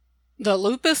The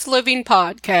Lupus Living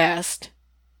Podcast.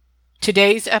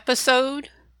 Today's episode,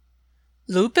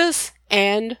 Lupus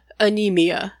and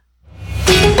Anemia.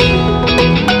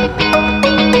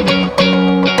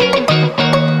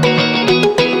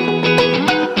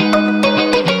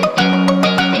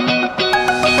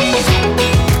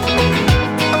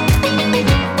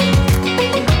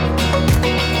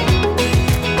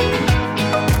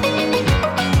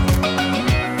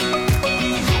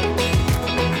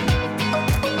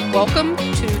 Welcome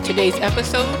to today's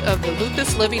episode of the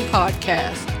Lupus Living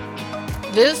Podcast.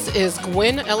 This is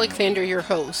Gwen Alexander, your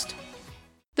host.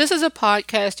 This is a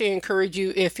podcast to encourage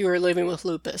you if you are living with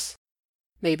lupus.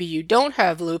 Maybe you don't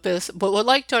have lupus, but would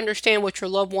like to understand what your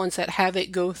loved ones that have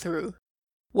it go through.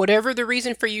 Whatever the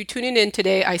reason for you tuning in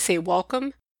today, I say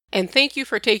welcome, and thank you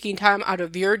for taking time out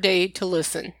of your day to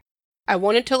listen. I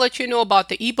wanted to let you know about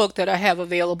the ebook that I have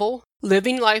available,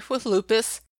 Living Life with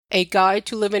Lupus, a guide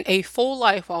to living a full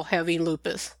life while having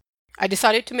lupus. I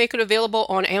decided to make it available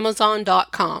on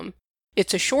Amazon.com.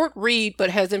 It's a short read but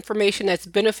has information that's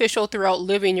beneficial throughout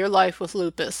living your life with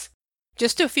lupus.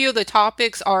 Just a few of the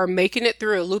topics are making it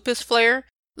through a lupus flare,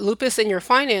 lupus in your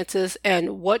finances,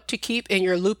 and what to keep in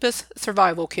your lupus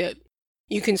survival kit.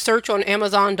 You can search on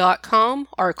Amazon.com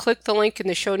or click the link in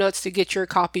the show notes to get your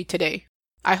copy today.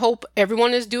 I hope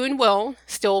everyone is doing well,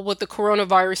 still with the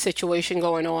coronavirus situation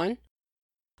going on.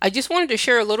 I just wanted to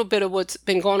share a little bit of what's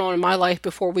been going on in my life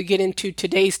before we get into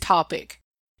today's topic.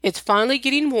 It's finally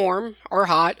getting warm or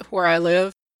hot where I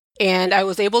live, and I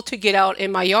was able to get out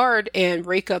in my yard and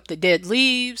rake up the dead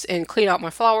leaves and clean out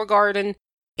my flower garden,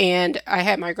 and I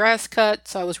had my grass cut,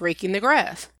 so I was raking the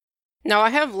grass. Now I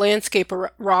have landscape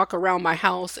rock around my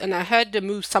house, and I had to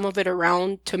move some of it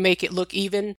around to make it look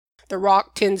even. The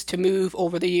rock tends to move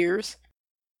over the years.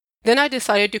 Then I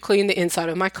decided to clean the inside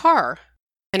of my car.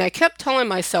 And I kept telling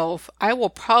myself, I will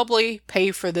probably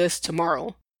pay for this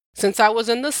tomorrow. Since I was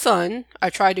in the sun, I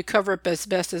tried to cover up as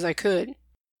best as I could.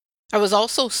 I was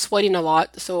also sweating a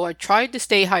lot, so I tried to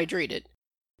stay hydrated.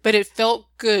 But it felt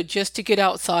good just to get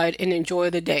outside and enjoy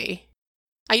the day.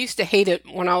 I used to hate it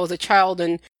when I was a child,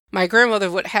 and my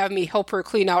grandmother would have me help her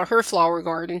clean out her flower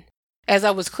garden. As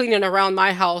I was cleaning around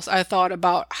my house, I thought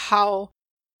about how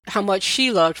much she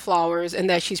loved flowers and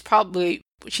that she's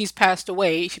passed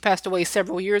away. She passed away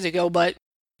several years ago, but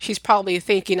she's probably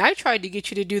thinking, I tried to get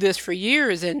you to do this for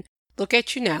years, and look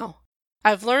at you now.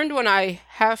 I've learned when I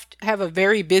have a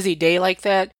very busy day like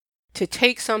that to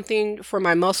take something for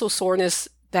my muscle soreness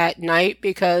that night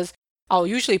because I'll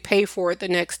usually pay for it the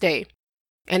next day.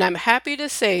 And I'm happy to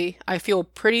say I feel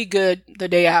pretty good the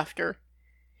day after.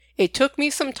 It took me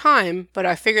some time, but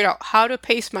I figured out how to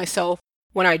pace myself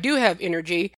when I do have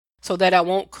energy so that I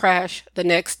won't crash the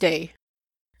next day.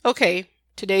 Okay,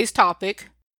 today's topic,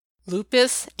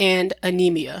 lupus and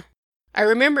anemia. I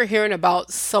remember hearing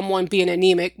about someone being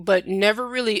anemic, but never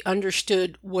really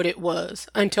understood what it was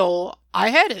until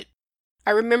I had it. I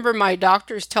remember my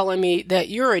doctors telling me that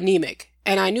you're anemic,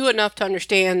 and I knew enough to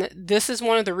understand that this is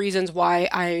one of the reasons why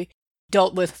I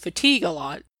dealt with fatigue a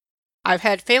lot. I've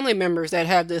had family members that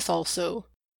have this also,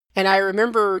 and I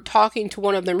remember talking to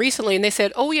one of them recently, and they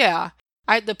said, oh yeah,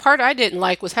 the part I didn't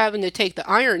like was having to take the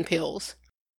iron pills.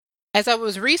 As I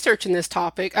was researching this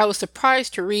topic, I was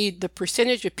surprised to read the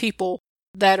percentage of people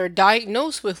that are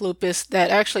diagnosed with lupus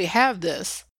that actually have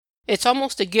this. It's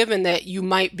almost a given that you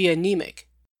might be anemic.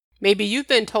 Maybe you've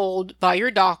been told by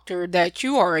your doctor that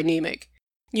you are anemic.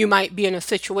 You might be in a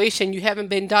situation you haven't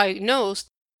been diagnosed,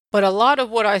 but a lot of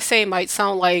what I say might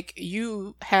sound like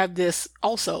you have this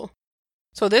also.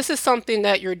 So this is something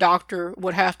that your doctor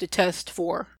would have to test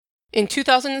for. In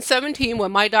 2017,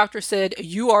 when my doctor said,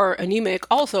 you are anemic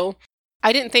also,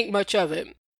 I didn't think much of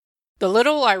it. The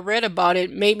little I read about it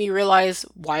made me realize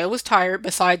why I was tired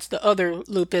besides the other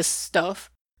lupus stuff.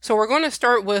 So we're going to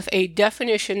start with a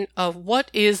definition of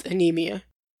what is anemia.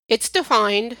 It's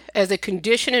defined as a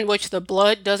condition in which the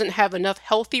blood doesn't have enough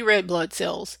healthy red blood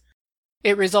cells.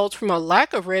 It results from a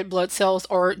lack of red blood cells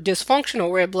or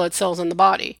dysfunctional red blood cells in the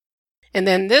body. And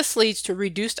then this leads to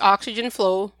reduced oxygen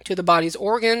flow to the body's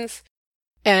organs.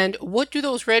 And what do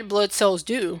those red blood cells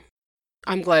do?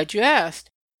 I'm glad you asked.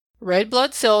 Red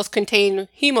blood cells contain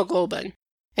hemoglobin,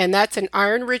 and that's an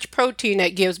iron-rich protein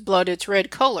that gives blood its red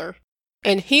color.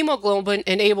 And hemoglobin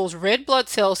enables red blood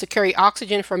cells to carry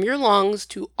oxygen from your lungs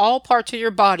to all parts of your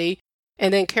body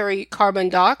and then carry carbon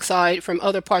dioxide from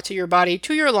other parts of your body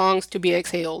to your lungs to be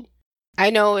exhaled.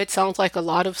 I know it sounds like a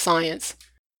lot of science.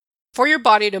 For your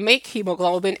body to make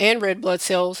hemoglobin and red blood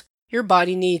cells, your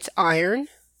body needs iron,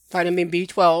 vitamin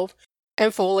B12,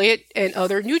 and folate and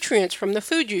other nutrients from the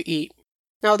food you eat.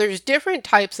 Now there's different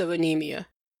types of anemia.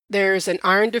 There's an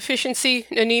iron deficiency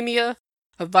anemia,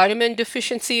 a vitamin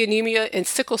deficiency anemia, and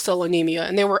sickle cell anemia.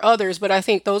 And there were others, but I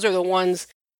think those are the ones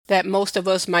that most of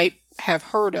us might have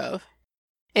heard of.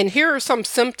 And here are some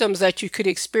symptoms that you could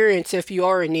experience if you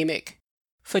are anemic.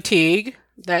 Fatigue,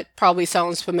 that probably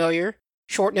sounds familiar.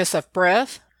 Shortness of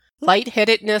breath,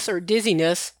 lightheadedness or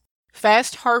dizziness,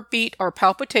 fast heartbeat or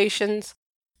palpitations,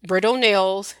 brittle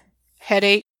nails,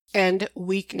 headache, and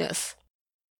weakness.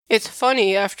 It's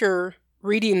funny, after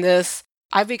reading this,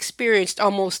 I've experienced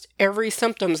almost every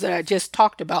symptoms that I just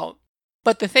talked about.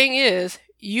 But the thing is,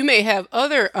 you may have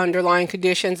other underlying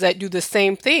conditions that do the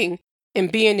same thing,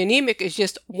 and being anemic is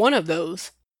just one of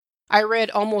those. I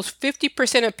read almost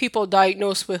 50% of people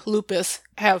diagnosed with lupus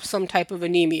have some type of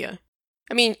anemia.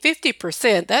 I mean,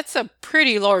 50%, that's a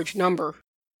pretty large number.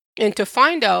 And to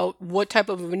find out what type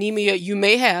of anemia you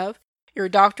may have, your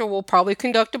doctor will probably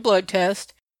conduct a blood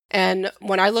test. And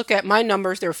when I look at my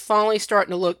numbers, they're finally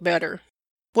starting to look better.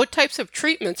 What types of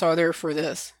treatments are there for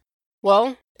this?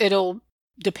 Well, it'll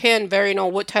depend varying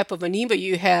on what type of anemia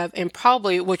you have and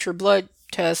probably what your blood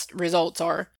test results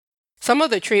are. Some of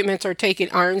the treatments are taking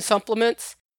iron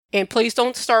supplements, and please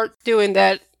don't start doing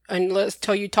that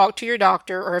until you talk to your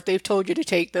doctor or if they've told you to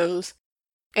take those.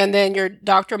 And then your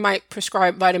doctor might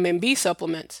prescribe vitamin B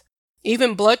supplements.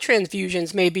 Even blood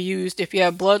transfusions may be used if you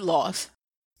have blood loss.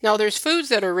 Now, there's foods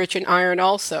that are rich in iron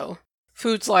also.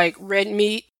 Foods like red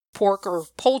meat, pork or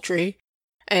poultry,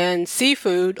 and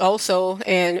seafood also.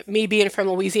 And me being from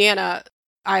Louisiana,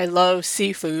 I love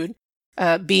seafood.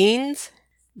 Beans,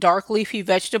 dark leafy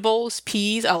vegetables,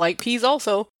 peas. I like peas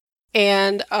also.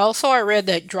 And also I read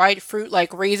that dried fruit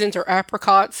like raisins or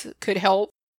apricots could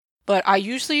help. But I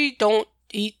usually don't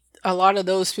eat a lot of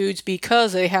those foods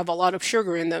because they have a lot of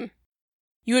sugar in them.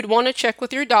 You would want to check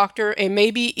with your doctor and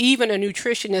maybe even a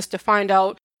nutritionist to find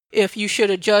out if you should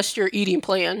adjust your eating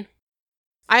plan.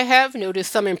 I have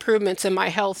noticed some improvements in my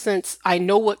health since I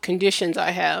know what conditions I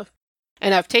have,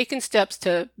 and I've taken steps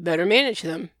to better manage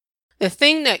them. The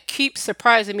thing that keeps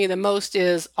surprising me the most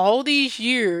is all these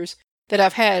years that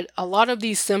I've had a lot of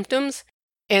these symptoms,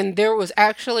 and there was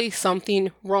actually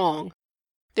something wrong.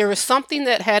 There was something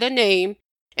that had a name,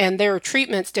 and there are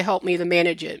treatments to help me to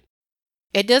manage it.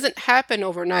 It doesn't happen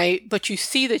overnight, but you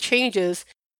see the changes,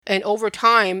 and over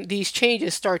time, these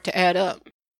changes start to add up.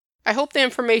 I hope the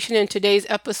information in today's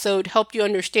episode helped you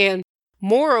understand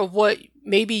more of what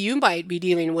maybe you might be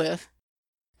dealing with.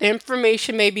 The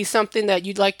information may be something that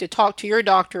you'd like to talk to your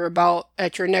doctor about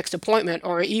at your next appointment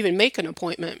or even make an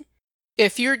appointment.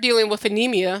 If you're dealing with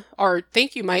anemia or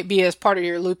think you might be as part of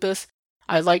your lupus,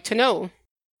 I'd like to know.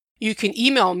 You can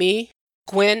email me,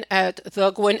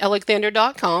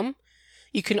 Gwen@thegwenalexander.com.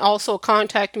 You can also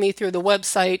contact me through the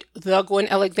website,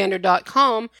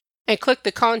 thegwenalexander.com, and click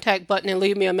the contact button and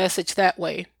leave me a message that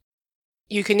way.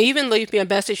 You can even leave me a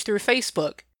message through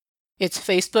Facebook. It's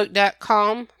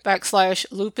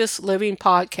facebook.com/Lupus Living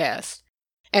Podcast.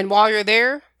 And while you're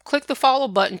there, click the follow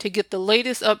button to get the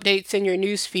latest updates in your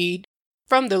news feed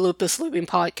from the Lupus Living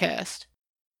Podcast.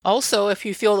 Also, if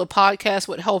you feel the podcast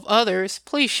would help others,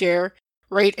 please share,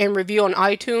 rate, and review on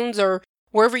iTunes or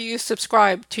wherever you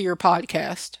subscribe to your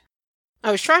podcast.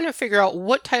 I was trying to figure out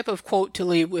what type of quote to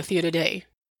leave with you today.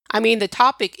 I mean, the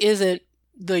topic isn't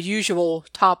the usual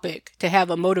topic to have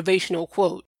a motivational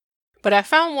quote, but I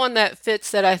found one that fits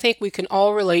that I think we can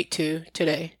all relate to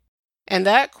today. And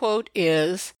that quote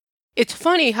is, "It's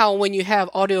funny how when you have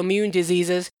autoimmune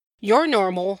diseases, your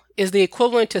normal is the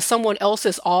equivalent to someone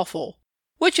else's awful,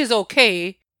 which is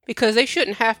okay because they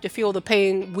shouldn't have to feel the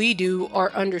pain we do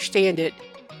or understand it.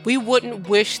 We wouldn't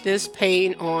wish this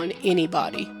pain on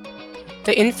anybody."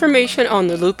 The information on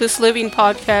the Lupus Living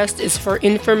Podcast is for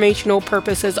informational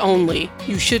purposes only.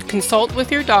 You should consult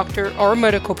with your doctor or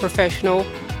medical professional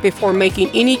before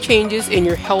making any changes in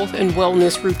your health and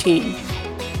wellness routine.